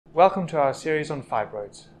Welcome to our series on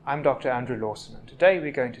fibroids. I'm Dr. Lawson, and today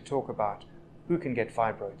we're going to talk about who can get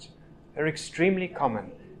fibroids. They're extremely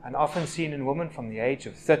common and often seen in women from the age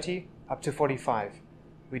of 30 up to 45.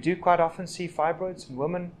 We do quite often see fibroids in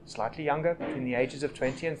women slightly younger, between the ages of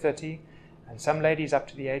 20 and 30, and some ladies up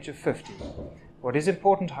to the age of 50. What is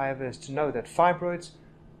important, however, is to know that fibroids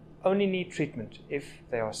only need treatment if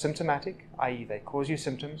they are symptomatic, i.e. they cause you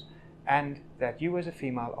symptoms, and that you as a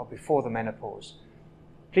female are before the menopause.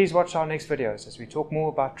 Please watch our next videos as we talk more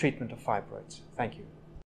about treatment of fibroids. Thank you.